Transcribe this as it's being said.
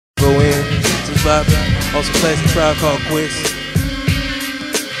vibing on some classic Tribe Called Quest.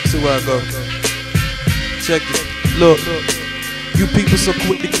 See where I go. Check it. Look, you people so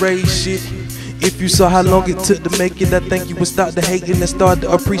quick to grade shit. If you saw how long it took to make it, I think you would start to hate it and start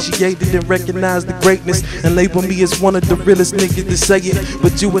to appreciate it and recognize the greatness and label me as one of the realest niggas to say it.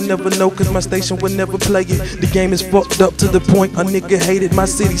 But you would never know cause my station would never play it. The game is fucked up to the point a nigga hated. My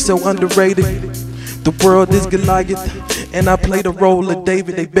city so underrated. The world is Goliath and I play the role of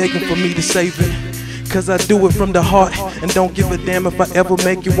David. They begging for me to save it. Cause I do it from the heart and don't give a damn if I ever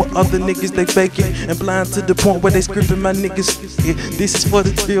make it. When other niggas they fake it and blind to the point where they scripting my niggas. This is for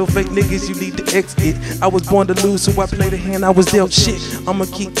the real fake niggas, you need to exit. I was born to lose, so I play the hand I was dealt. Shit, I'ma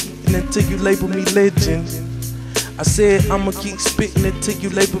keep eating until you label me legend. I said I'ma keep spitting until you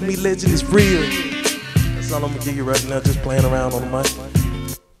label me legend. It's real. That's all I'ma give you right now, just playing around on the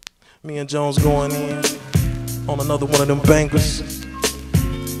mic. Me and Jones going in on another one of them bangers.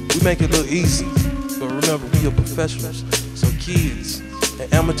 We make it look easy. But remember, we are professionals, so kids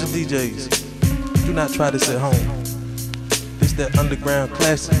and amateur DJs, do not try this at home. This that underground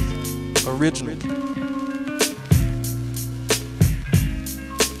classic, original.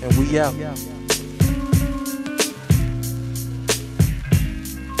 And we out.